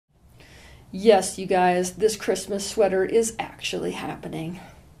Yes, you guys, this Christmas sweater is actually happening.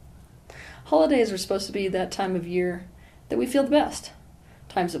 Holidays are supposed to be that time of year that we feel the best.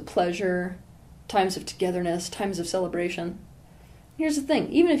 Times of pleasure, times of togetherness, times of celebration. Here's the thing,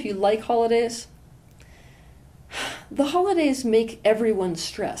 even if you like holidays, the holidays make everyone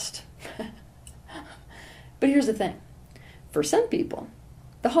stressed. But here's the thing, for some people,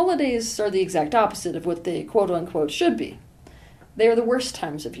 the holidays are the exact opposite of what they quote-unquote should be. They are the worst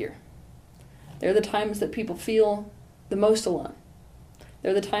times of year. They're the times that people feel the most alone.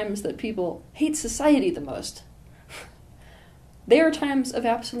 They're the times that people hate society the most. They are times of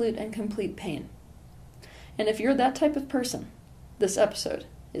absolute and complete pain. And if you're that type of person, this episode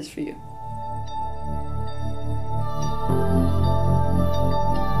is for you.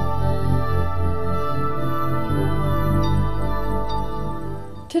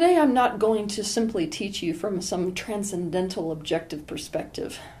 Today I'm not going to simply teach you from some transcendental objective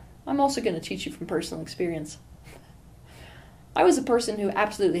perspective. I'm also going to teach you from personal experience. I was a person who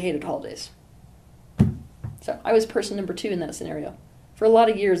absolutely hated holidays. So I was person number 2 in that scenario. For a lot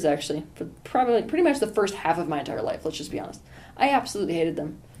of years, actually. For probably pretty much the first half of my entire life, let's just be honest. I absolutely hated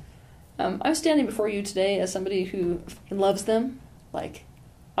them. I'm standing before you today as somebody who loves them, like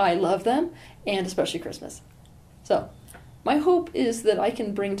I love them, and especially Christmas. So, my hope is that I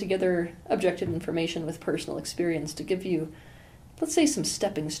can bring together objective information with personal experience to give you, let's say, some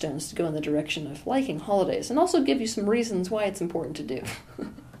stepping stones to go in the direction of liking holidays, and also give you some reasons why it's important to do.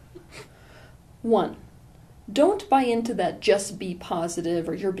 1. Don't buy into that just be positive,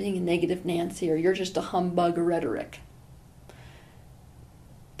 or you're being a negative Nancy, or you're just a humbug rhetoric.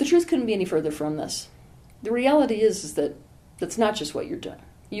 The truth couldn't be any further from this. The reality is that that's not just what you're doing.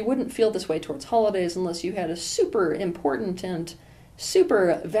 You wouldn't feel this way towards holidays unless you had a super important and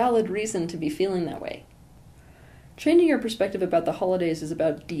super valid reason to be feeling that way. Changing your perspective about the holidays is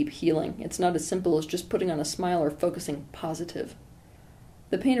about deep healing. It's not as simple as just putting on a smile or focusing positive.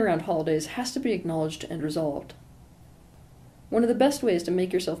 The pain around holidays has to be acknowledged and resolved. One of the best ways to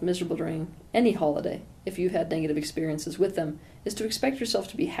make yourself miserable during any holiday, if you've had negative experiences with them, is to expect yourself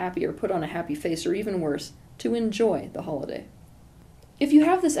to be happy or put on a happy face, or even worse, to enjoy the holiday. If you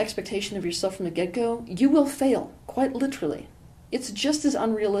have this expectation of yourself from the get-go, you will fail, quite literally. It's just as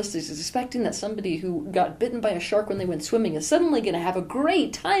unrealistic as expecting that somebody who got bitten by a shark when they went swimming is suddenly going to have a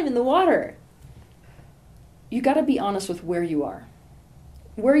great time in the water. You gotta be honest with where you are.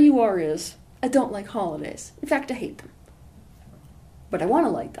 Where you are is, I don't like holidays. In fact, I hate them. But I want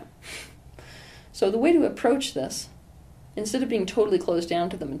to like them. So the way to approach this, instead of being totally closed down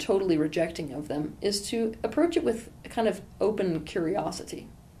to them and totally rejecting of them, is to approach it with a kind of open curiosity.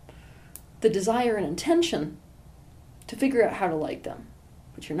 The desire and intention to figure out how to like them,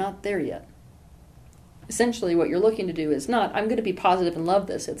 but you're not there yet. Essentially, what you're looking to do is not, I'm going to be positive and love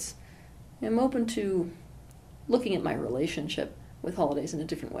this. It's, I'm open to looking at my relationship with holidays in a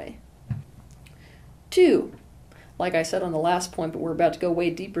different way. 2, like I said on the last point, but we're about to go way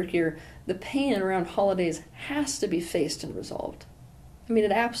deeper here, the pain around holidays has to be faced and resolved. I mean,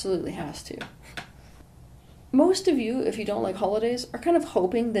 it absolutely has to. Most of you, if you don't like holidays, are kind of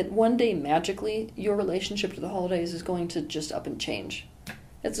hoping that one day magically your relationship to the holidays is going to just up and change.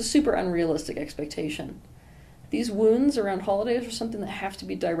 It's a super unrealistic expectation. These wounds around holidays are something that have to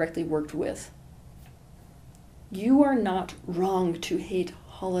be directly worked with. You are not wrong to hate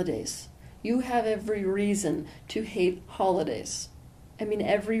holidays. You have every reason to hate holidays. I mean,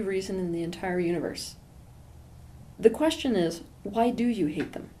 every reason in the entire universe. The question is, why do you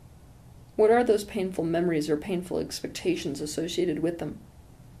hate them? What are those painful memories or painful expectations associated with them?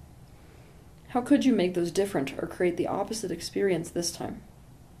 How could you make those different or create the opposite experience this time?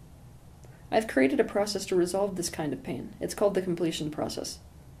 I've created a process to resolve this kind of pain. It's called the completion process.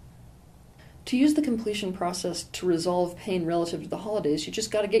 To use the completion process to resolve pain relative to the holidays, you just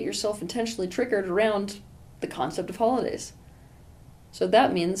got to get yourself intentionally triggered around the concept of holidays. So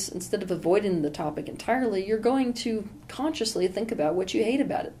that means, instead of avoiding the topic entirely, you're going to consciously think about what you hate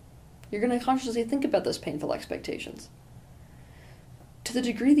about it. You're going to consciously think about those painful expectations. To the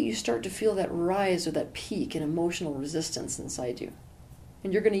degree that you start to feel that rise or that peak in emotional resistance inside you.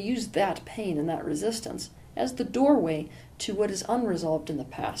 And you're going to use that pain and that resistance as the doorway to what is unresolved in the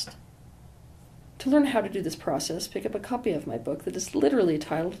past. To learn how to do this process, pick up a copy of my book that is literally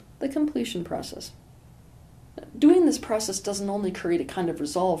titled The Completion Process. Doing this process doesn't only create a kind of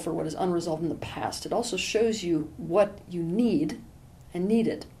resolve for what is unresolved in the past, it also shows you what you need and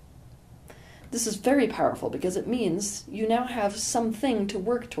needed. This is very powerful because it means you now have something to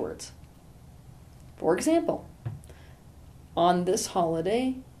work towards. For example, on this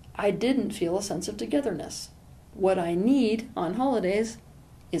holiday, I didn't feel a sense of togetherness. What I need on holidays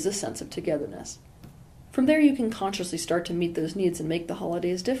is a sense of togetherness. From there, you can consciously start to meet those needs and make the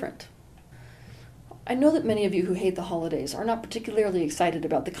holidays different. I know that many of you who hate the holidays are not particularly excited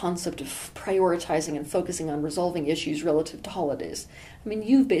about the concept of prioritizing and focusing on resolving issues relative to holidays. I mean,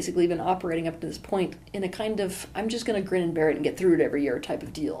 you've basically been operating up to this point in a kind of, I'm just going to grin and bear it and get through it every year type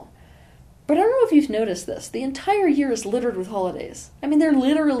of deal. But I don't know if you've noticed this. The entire year is littered with holidays. I mean, they're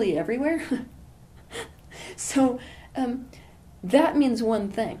literally everywhere. So, that means one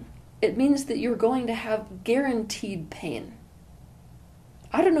thing. It means that you're going to have guaranteed pain.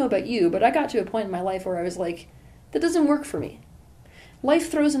 I don't know about you, but I got to a point in my life where I was like, that doesn't work for me. Life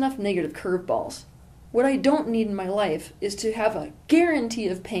throws enough negative curveballs. What I don't need in my life is to have a guarantee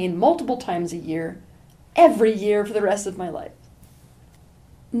of pain multiple times a year, every year for the rest of my life.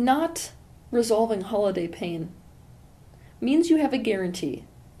 Not resolving holiday pain means you have a guarantee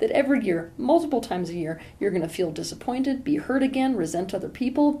that every year, multiple times a year, you're going to feel disappointed, be hurt again, resent other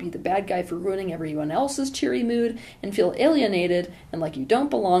people, be the bad guy for ruining everyone else's cheery mood, and feel alienated and like you don't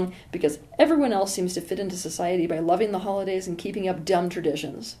belong because everyone else seems to fit into society by loving the holidays and keeping up dumb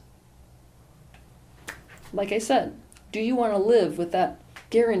traditions. Like I said, do you want to live with that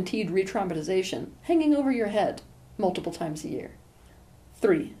guaranteed re-traumatization hanging over your head multiple times a year?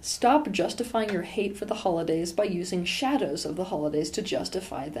 3. Stop justifying your hate for the holidays by using shadows of the holidays to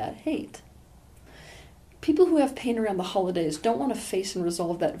justify that hate. People who have pain around the holidays don't want to face and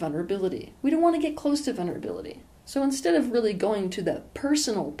resolve that vulnerability. We don't want to get close to vulnerability. So instead of really going to the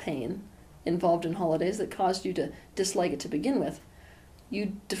personal pain involved in holidays that caused you to dislike it to begin with,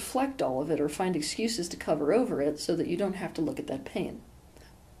 you deflect all of it or find excuses to cover over it so that you don't have to look at that pain.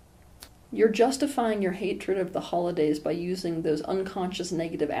 You're justifying your hatred of the holidays by using those unconscious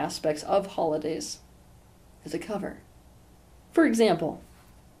negative aspects of holidays as a cover. For example,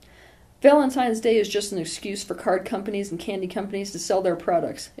 Valentine's Day is just an excuse for card companies and candy companies to sell their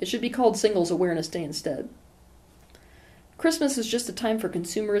products. It should be called Singles Awareness Day instead. Christmas is just a time for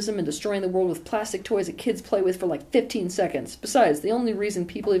consumerism and destroying the world with plastic toys that kids play with for like 15 seconds. Besides, the only reason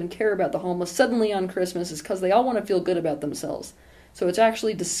people even care about the homeless suddenly on Christmas is because they all want to feel good about themselves. So it's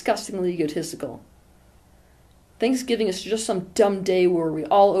actually disgustingly egotistical. Thanksgiving is just some dumb day where we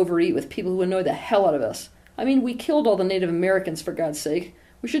all overeat with people who annoy the hell out of us. I mean, we killed all the Native Americans, for God's sake.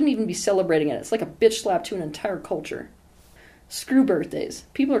 We shouldn't even be celebrating it. It's like a bitch slap to an entire culture. Screw birthdays.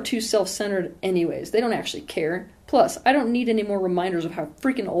 People are too self-centered anyways. They don't actually care. Plus, I don't need any more reminders of how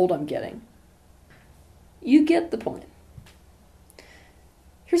freaking old I'm getting. You get the point.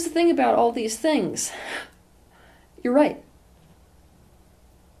 Here's the thing about all these things. You're right.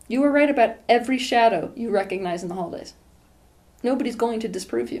 You are right about every shadow you recognize in the holidays. Nobody's going to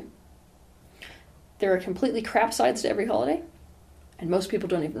disprove you. There are completely crap sides to every holiday, and most people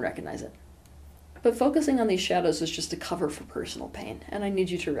don't even recognize it. But focusing on these shadows is just a cover for personal pain, and I need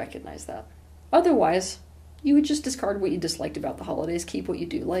you to recognize that. Otherwise, you would just discard what you disliked about the holidays, keep what you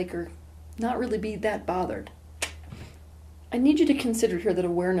do like, or not really be that bothered. I need you to consider here that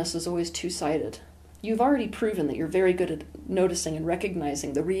awareness is always two-sided. You've already proven that you're very good at noticing and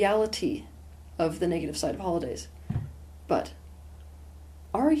recognizing the reality of the negative side of holidays. But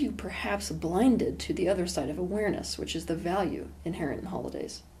are you perhaps blinded to the other side of awareness, which is the value inherent in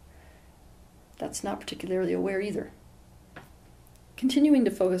holidays? That's not particularly aware either. Continuing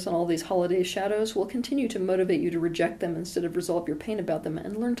to focus on all these holiday shadows will continue to motivate you to reject them instead of resolve your pain about them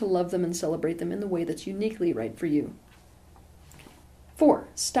and learn to love them and celebrate them in the way that's uniquely right for you. 4.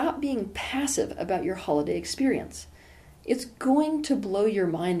 Stop being passive about your holiday experience. It's going to blow your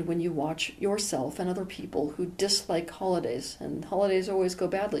mind when you watch yourself and other people who dislike holidays, and holidays always go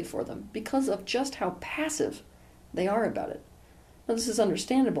badly for them, because of just how passive they are about it. Now, this is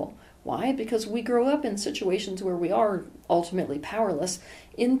understandable. Why? Because we grow up in situations where we are ultimately powerless,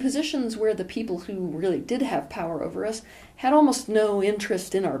 in positions where the people who really did have power over us had almost no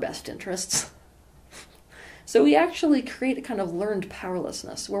interest in our best interests. So we actually create a kind of learned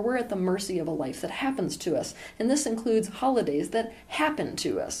powerlessness, where we're at the mercy of a life that happens to us, and this includes holidays that happen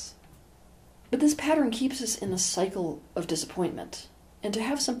to us. But this pattern keeps us in a cycle of disappointment, and to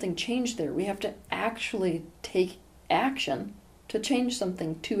have something change there, we have to actually take action to change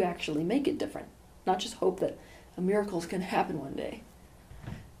something to actually make it different, not just hope that a miracle is going to happen one day.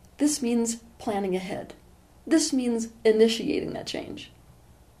 This means planning ahead. This means initiating that change.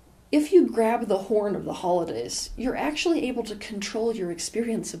 If you grab the horn of the holidays, you're actually able to control your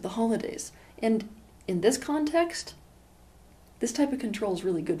experience of the holidays. And in this context, this type of control is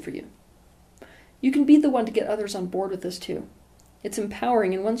really good for you. You can be the one to get others on board with this too. It's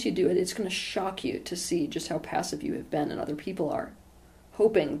empowering, and once you do it, it's going to shock you to see just how passive you have been and other people are,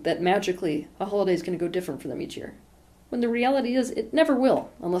 hoping that magically a holiday is going to go different for them each year. when the reality is it never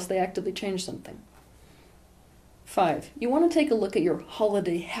will unless they actively change something. 5. You want to take a look at your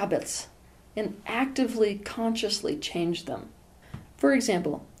holiday habits and actively, consciously change them. For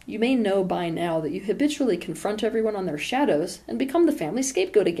example, you may know by now that you habitually confront everyone on their shadows and become the family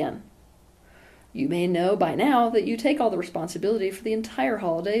scapegoat again. You may know by now that you take all the responsibility for the entire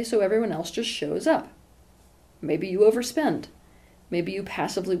holiday so everyone else just shows up. Maybe you overspend. Maybe you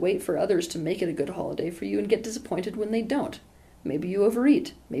passively wait for others to make it a good holiday for you and get disappointed when they don't. Maybe you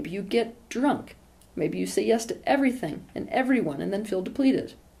overeat. Maybe you get drunk. Maybe you say yes to everything and everyone and then feel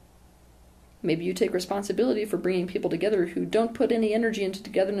depleted. Maybe you take responsibility for bringing people together who don't put any energy into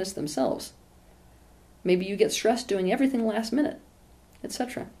togetherness themselves. Maybe you get stressed doing everything last minute,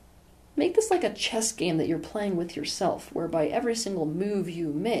 etc. Make this like a chess game that you're playing with yourself, whereby every single move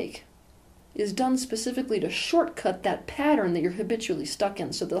you make is done specifically to shortcut that pattern that you're habitually stuck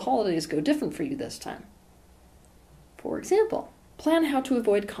in so the holidays go different for you this time. For example, plan how to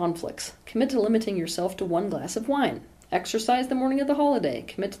avoid conflicts. Commit to limiting yourself to 1 glass of wine. Exercise the morning of the holiday.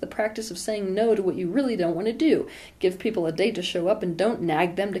 Commit to the practice of saying no to what you really don't want to do. Give people a date to show up and don't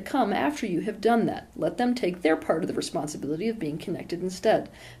nag them to come after you have done that. Let them take their part of the responsibility of being connected instead.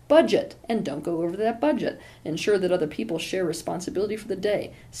 Budget, and don't go over that budget. Ensure that other people share responsibility for the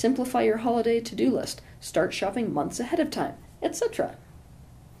day. Simplify your holiday to-do list. Start shopping months ahead of time, etc.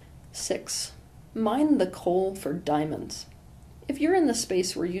 6. Mine the coal for diamonds. If you're in the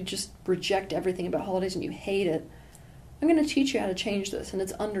space where you just reject everything about holidays and you hate it, I'm going to teach you how to change this, and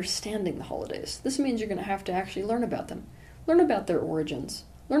it's understanding the holidays. This means you're going to have to actually learn about them. Learn about their origins.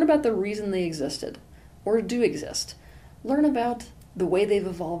 Learn about the reason they existed, or do exist. Learn about the way they've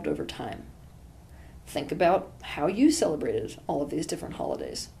evolved over time. Think about how you celebrated all of these different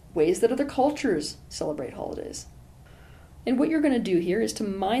holidays, ways that other cultures celebrate holidays. And what you're going to do here is to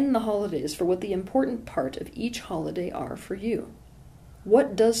mine the holidays for what the important part of each holiday are for you.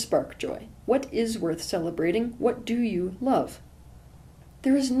 What does spark joy? What is worth celebrating? What do you love?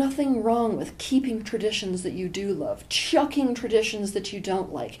 There is nothing wrong with keeping traditions that you do love, chucking traditions that you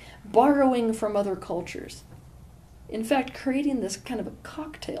don't like, borrowing from other cultures. In fact, creating this kind of a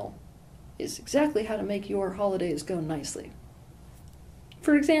cocktail is exactly how to make your holidays go nicely.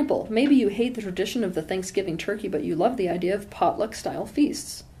 For example, maybe you hate the tradition of the Thanksgiving turkey, but you love the idea of potluck-style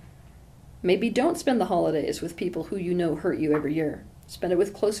feasts. Maybe don't spend the holidays with people who you know hurt you every year. Spend it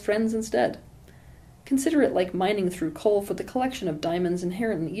with close friends instead. Consider it like mining through coal for the collection of diamonds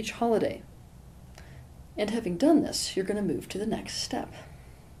inherent in each holiday. And having done this, you're going to move to the next step.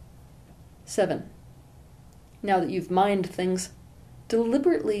 7. Now that you've mined things,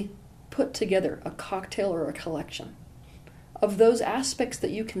 deliberately put together a cocktail or a collection of those aspects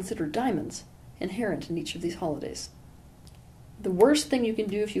that you consider diamonds inherent in each of these holidays. The worst thing you can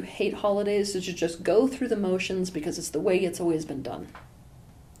do if you hate holidays is to just go through the motions because it's the way it's always been done.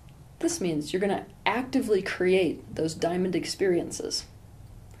 This means you're going to actively create those diamond experiences.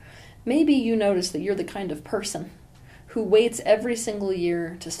 Maybe you notice that you're the kind of person who waits every single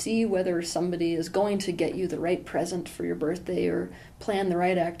year to see whether somebody is going to get you the right present for your birthday or plan the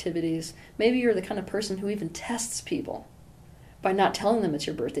right activities. Maybe you're the kind of person who even tests people by not telling them it's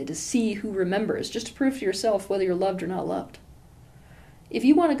your birthday to see who remembers, just to prove to yourself whether you're loved or not loved. If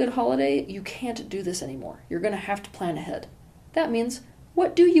you want a good holiday, you can't do this anymore. You're going to have to plan ahead. That means,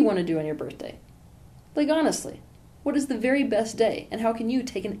 what do you want to do on your birthday? Like honestly, what is the very best day, and how can you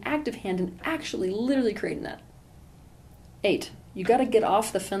take an active hand in actually literally creating that? 8. You got to get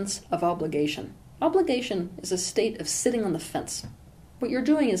off the fence of obligation. Obligation is a state of sitting on the fence. What you're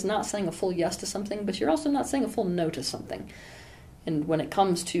doing is not saying a full yes to something, but you're also not saying a full no to something. And when it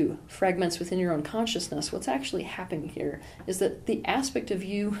comes to fragments within your own consciousness, what's actually happening here is that the aspect of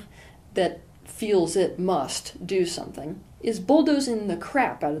you that feels it must do something is bulldozing the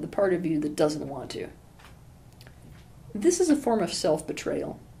crap out of the part of you that doesn't want to. This is a form of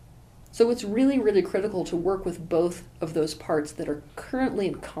self-betrayal. So it's really, really critical to work with both of those parts that are currently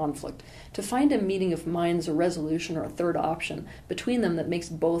in conflict, to find a meeting of minds, a resolution, or a third option between them that makes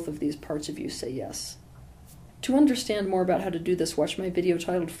both of these parts of you say yes. To understand more about how to do this, watch my video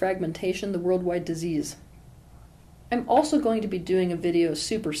titled Fragmentation, the Worldwide Disease. I'm also going to be doing a video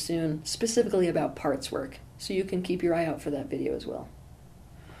super soon, specifically about parts work, so you can keep your eye out for that video as well.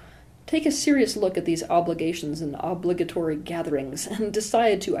 Take a serious look at these obligations and obligatory gatherings, and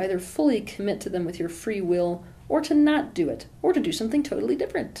decide to either fully commit to them with your free will, or to not do it, or to do something totally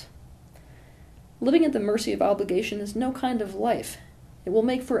different. Living at the mercy of obligation is no kind of life. It will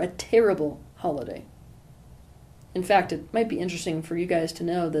make for a terrible holiday. In fact, it might be interesting for you guys to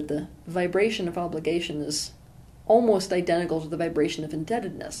know that the vibration of obligation is almost identical to the vibration of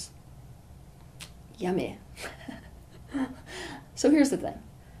indebtedness. Yummy. So here's the thing.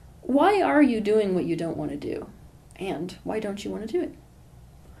 Why are you doing what you don't want to do? And why don't you want to do it?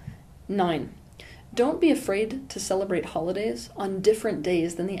 9. Don't be afraid to celebrate holidays on different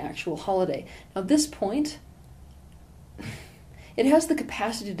days than the actual holiday. Now, this point, it has the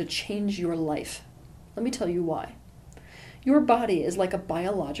capacity to change your life. Let me tell you why. Your body is like a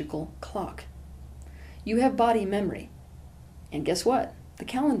biological clock. You have body memory. And guess what? The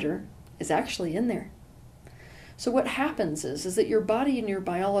calendar is actually in there. So what happens is that your body and your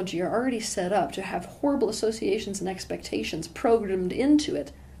biology are already set up to have horrible associations and expectations programmed into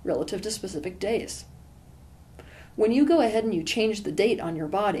it relative to specific days. When you go ahead and you change the date on your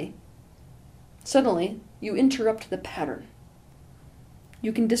body, suddenly you interrupt the pattern.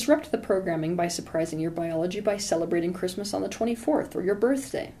 You can disrupt the programming by surprising your biology by celebrating Christmas on the 24th or your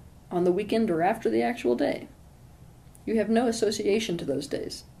birthday, on the weekend or after the actual day. You have no association to those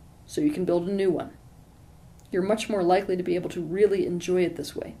days, so you can build a new one. You're much more likely to be able to really enjoy it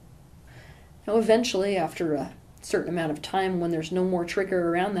this way. Now, eventually, after a certain amount of time when there's no more trigger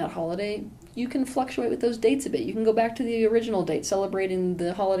around that holiday, you can fluctuate with those dates a bit. You can go back to the original date, celebrating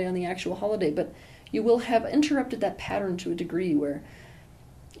the holiday on the actual holiday, but you will have interrupted that pattern to a degree where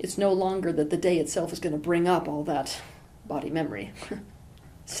it's no longer that the day itself is going to bring up all that body memory.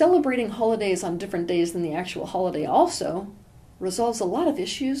 Celebrating holidays on different days than the actual holiday also resolves a lot of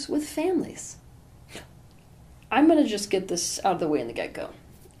issues with families. I'm going to just get this out of the way in the get-go.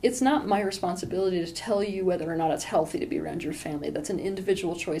 It's not my responsibility to tell you whether or not it's healthy to be around your family. That's an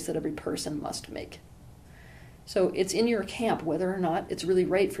individual choice that every person must make. So it's in your camp whether or not it's really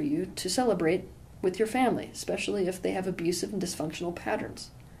right for you to celebrate with your family, especially if they have abusive and dysfunctional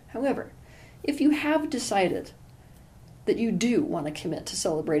patterns. However, if you have decided that you do want to commit to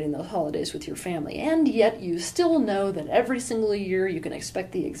celebrating those holidays with your family, and yet you still know that every single year you can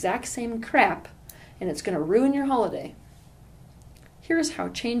expect the exact same crap, and it's going to ruin your holiday, here's how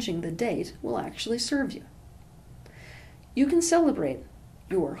changing the date will actually serve you. You can celebrate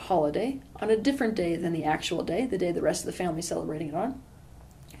your holiday on a different day than the actual day, the day the rest of the family is celebrating it on.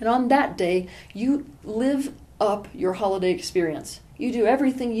 And on that day, you live up your holiday experience. You do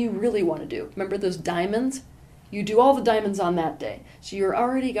everything you really want to do. Remember those diamonds? You do all the diamonds on that day. So you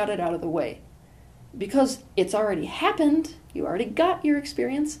already got it out of the way. Because it's already happened, you already got your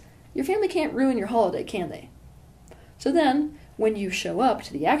experience, your family can't ruin your holiday, can they? So then, when you show up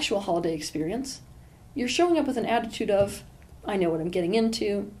to the actual holiday experience, you're showing up with an attitude of, I know what I'm getting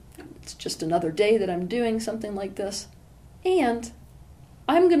into, it's just another day that I'm doing something like this, and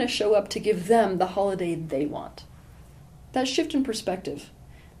I'm going to show up to give them the holiday they want. That shift in perspective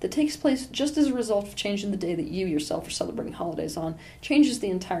that takes place just as a result of changing the day that you yourself are celebrating holidays on changes the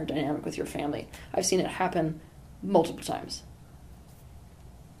entire dynamic with your family. I've seen it happen multiple times.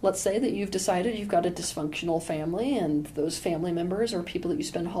 Let's say that you've decided you've got a dysfunctional family and those family members or people that you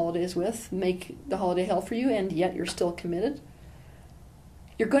spend holidays with make the holiday hell for you, and yet you're still committed.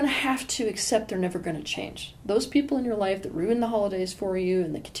 You're going to have to accept they're never going to change. Those people in your life that ruin the holidays for you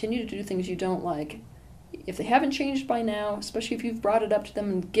and that continue to do things you don't like, if they haven't changed by now, especially if you've brought it up to them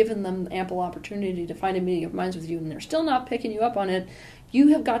and given them ample opportunity to find a meeting of minds with you and they're still not picking you up on it, you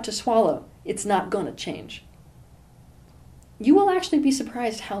have got to swallow. It's not going to change. You will actually be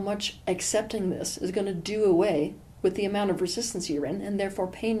surprised how much accepting this is going to do away with the amount of resistance you're in and therefore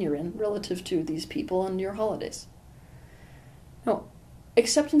pain you're in relative to these people and your holidays. Now,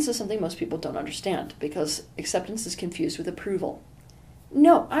 acceptance is something most people don't understand because acceptance is confused with approval.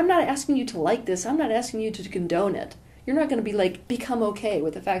 No, I'm not asking you to like this. I'm not asking you to condone it. You're not going to be like, become okay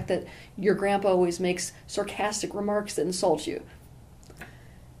with the fact that your grandpa always makes sarcastic remarks that insult you.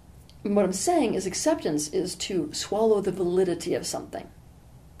 What I'm saying is acceptance is to swallow the validity of something.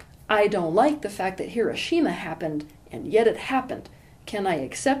 I don't like the fact that Hiroshima happened, and yet it happened. Can I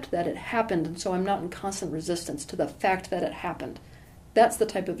accept that it happened, and so I'm not in constant resistance to the fact that it happened? That's the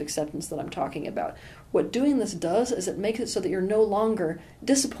type of acceptance that I'm talking about. What doing this does is it makes it so that you're no longer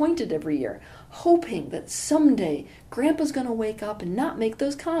disappointed every year, hoping that someday Grandpa's going to wake up and not make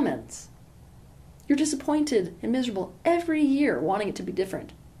those comments. You're disappointed and miserable every year, wanting it to be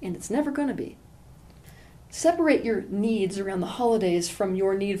different. And it's never going to be. Separate your needs around the holidays from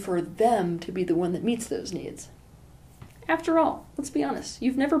your need for them to be the one that meets those needs. After all, let's be honest,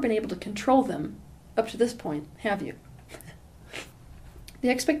 you've never been able to control them up to this point, have you?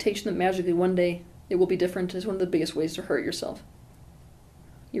 The expectation that magically one day it will be different is one of the biggest ways to hurt yourself.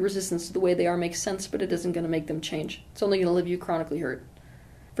 Your resistance to the way they are makes sense, but it isn't going to make them change. It's only going to leave you chronically hurt.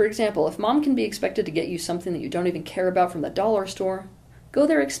 For example, if mom can be expected to get you something that you don't even care about from the dollar store, go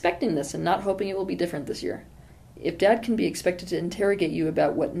there expecting this and not hoping it will be different this year. If dad can be expected to interrogate you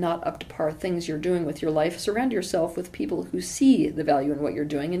about what not up to par things you're doing with your life, surround yourself with people who see the value in what you're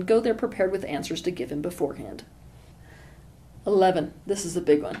doing and go there prepared with answers to give him beforehand. 11. This is a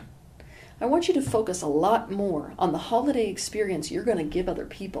big one. I want you to focus a lot more on the holiday experience you're going to give other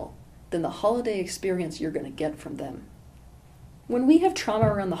people than the holiday experience you're going to get from them. When we have trauma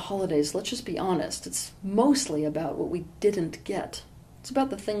around the holidays, let's just be honest, it's mostly about what we didn't get. It's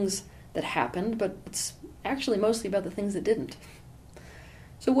about the things that happened, but it's actually mostly about the things that didn't.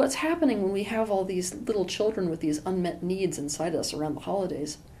 So what's happening when we have all these little children with these unmet needs inside us around the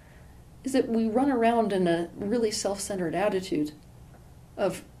holidays is that we run around in a really self-centered attitude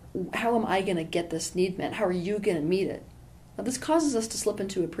of, how am I going to get this need met? How are you going to meet it? Now, this causes us to slip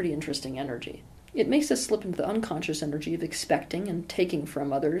into a pretty interesting energy. It makes us slip into the unconscious energy of expecting and taking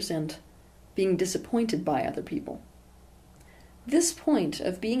from others and being disappointed by other people. This point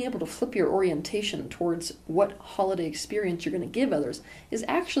of being able to flip your orientation towards what holiday experience you're going to give others is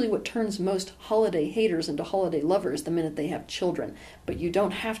actually what turns most holiday haters into holiday lovers the minute they have children. But you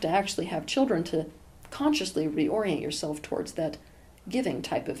don't have to actually have children to consciously reorient yourself towards that giving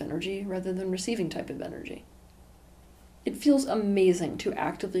type of energy rather than receiving type of energy. It feels amazing to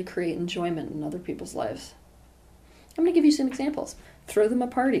actively create enjoyment in other people's lives. I'm going to give you some examples. Throw them a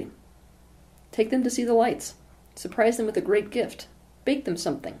party. Take them to see the lights. Surprise them with a great gift. Bake them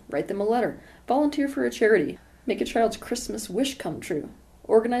something. Write them a letter. Volunteer for a charity. Make a child's Christmas wish come true.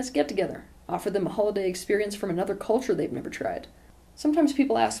 Organize a get-together. Offer them a holiday experience from another culture they've never tried. Sometimes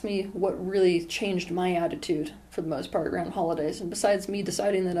people ask me what really changed my attitude, for the most part, around holidays. And besides me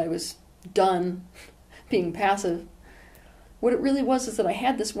deciding that I was done being passive, what it really was is that I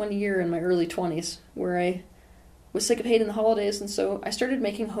had this one year in my early 20s where I was sick of hating the holidays, and so I started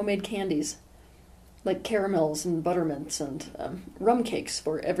making homemade candies, like caramels and buttermints and rum cakes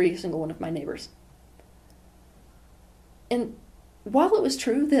for every single one of my neighbors. And while it was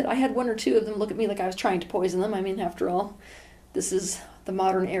true that I had one or two of them look at me like I was trying to poison them, I mean, after all, this is the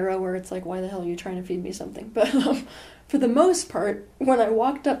modern era where it's like, why the hell are you trying to feed me something? But for the most part, when I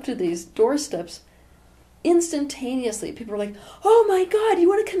walked up to these doorsteps, instantaneously, people were like, oh my God, you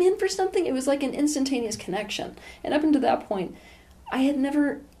want to come in for something? It was like an instantaneous connection. And up until that point, I had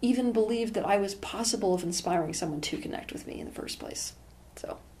never even believed that I was possible of inspiring someone to connect with me in the first place.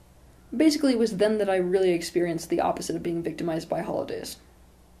 So basically, it was then that I really experienced the opposite of being victimized by holidays.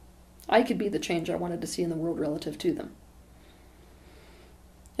 I could be the change I wanted to see in the world relative to them.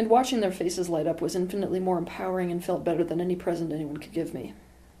 And watching their faces light up was infinitely more empowering and felt better than any present anyone could give me.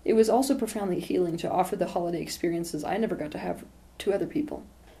 It was also profoundly healing to offer the holiday experiences I never got to have to other people.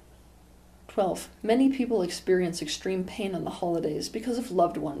 12. Many people experience extreme pain on the holidays because of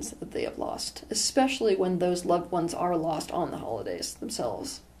loved ones that they have lost, especially when those loved ones are lost on the holidays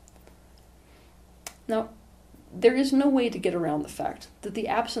themselves. Now, there is no way to get around the fact that the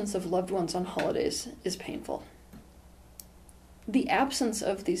absence of loved ones on holidays is painful. The absence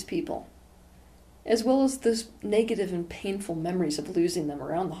of these people, as well as those negative and painful memories of losing them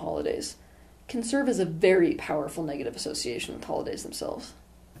around the holidays, can serve as a very powerful negative association with holidays themselves.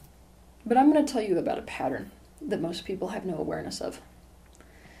 But I'm going to tell you about a pattern that most people have no awareness of.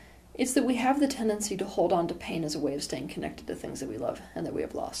 It's that we have the tendency to hold on to pain as a way of staying connected to things that we love and that we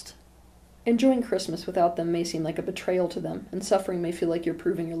have lost. Enjoying Christmas without them may seem like a betrayal to them, and suffering may feel like you're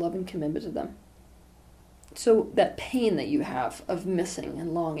proving your love and commitment to them. So that pain that you have of missing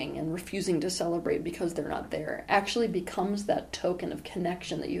and longing and refusing to celebrate because they're not there actually becomes that token of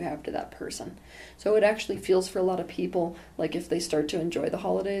connection that you have to that person. So it actually feels for a lot of people like if they start to enjoy the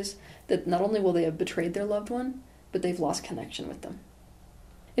holidays, that not only will they have betrayed their loved one, but they've lost connection with them.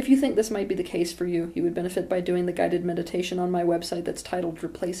 If you think this might be the case for you, you would benefit by doing the guided meditation on my website that's titled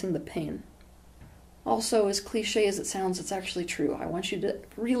Replacing the Pain. Also, as cliche as it sounds, it's actually true. I want you to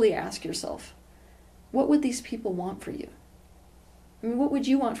really ask yourself, what would these people want for you? I mean, what would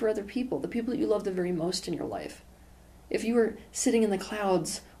you want for other people, the people that you love the very most in your life? If you were sitting in the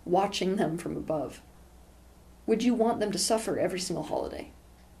clouds watching them from above, would you want them to suffer every single holiday?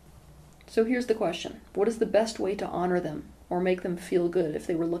 So here's the question. What is the best way to honor them or make them feel good if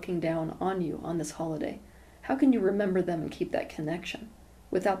they were looking down on you on this holiday? How can you remember them and keep that connection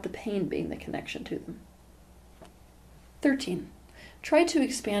without the pain being the connection to them? 13. Try to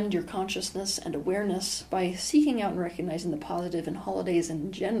expand your consciousness and awareness by seeking out and recognizing the positive in holidays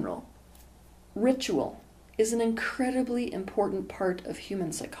in general. Ritual is an incredibly important part of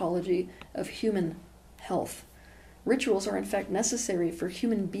human psychology, of human health. Rituals are in fact necessary for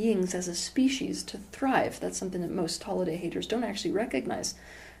human beings as a species to thrive. That's something that most holiday haters don't actually recognize.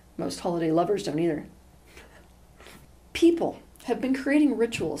 Most holiday lovers don't either. People have been creating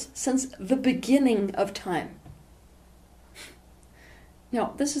rituals since the beginning of time.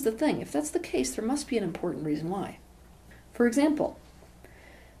 Now, this is the thing. If that's the case, there must be an important reason why. For example,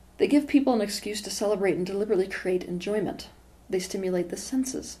 they give people an excuse to celebrate and deliberately create enjoyment. They stimulate the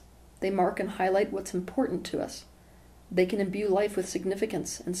senses. They mark and highlight what's important to us. They can imbue life with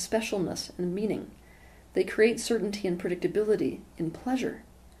significance and specialness and meaning. They create certainty and predictability in pleasure.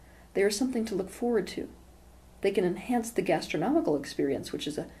 They are something to look forward to. They can enhance the gastronomical experience, which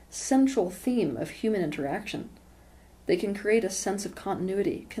is a central theme of human interaction. They can create a sense of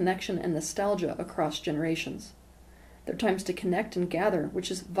continuity, connection, and nostalgia across generations. They're times to connect and gather,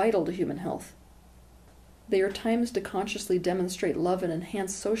 which is vital to human health. They are times to consciously demonstrate love and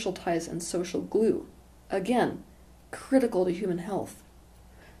enhance social ties and social glue. Again, critical to human health.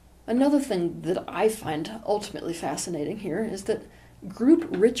 Another thing that I find ultimately fascinating here is that group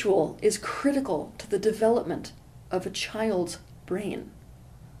ritual is critical to the development of a child's brain.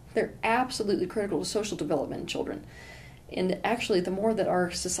 They're absolutely critical to social development in children. And actually, the more that our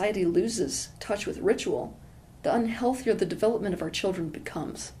society loses touch with ritual, the unhealthier the development of our children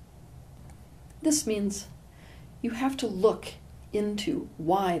becomes. This means you have to look into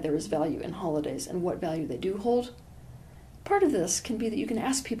why there is value in holidays and what value they do hold. Part of this can be that you can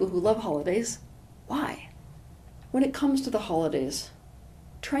ask people who love holidays, why? When it comes to the holidays,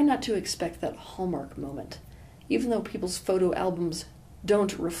 try not to expect that Hallmark moment, even though people's photo albums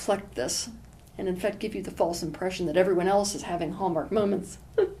don't reflect this, and in fact give you the false impression that everyone else is having Hallmark moments.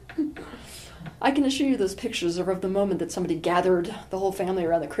 I can assure you those pictures are of the moment that somebody gathered the whole family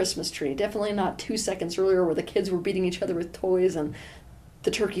around the Christmas tree. Definitely not 2 seconds earlier where the kids were beating each other with toys and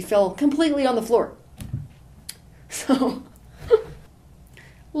the turkey fell completely on the floor. So,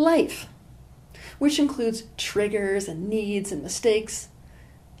 life, which includes triggers and needs and mistakes,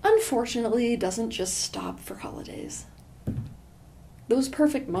 unfortunately doesn't just stop for holidays. Those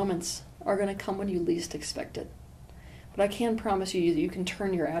perfect moments are going to come when you least expect it. But I can promise you that you can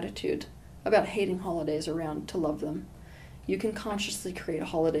turn your attitude about hating holidays around to love them. You can consciously create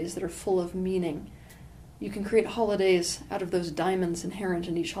holidays that are full of meaning. You can create holidays out of those diamonds inherent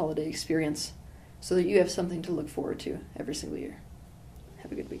in each holiday experience so that you have something to look forward to every single year.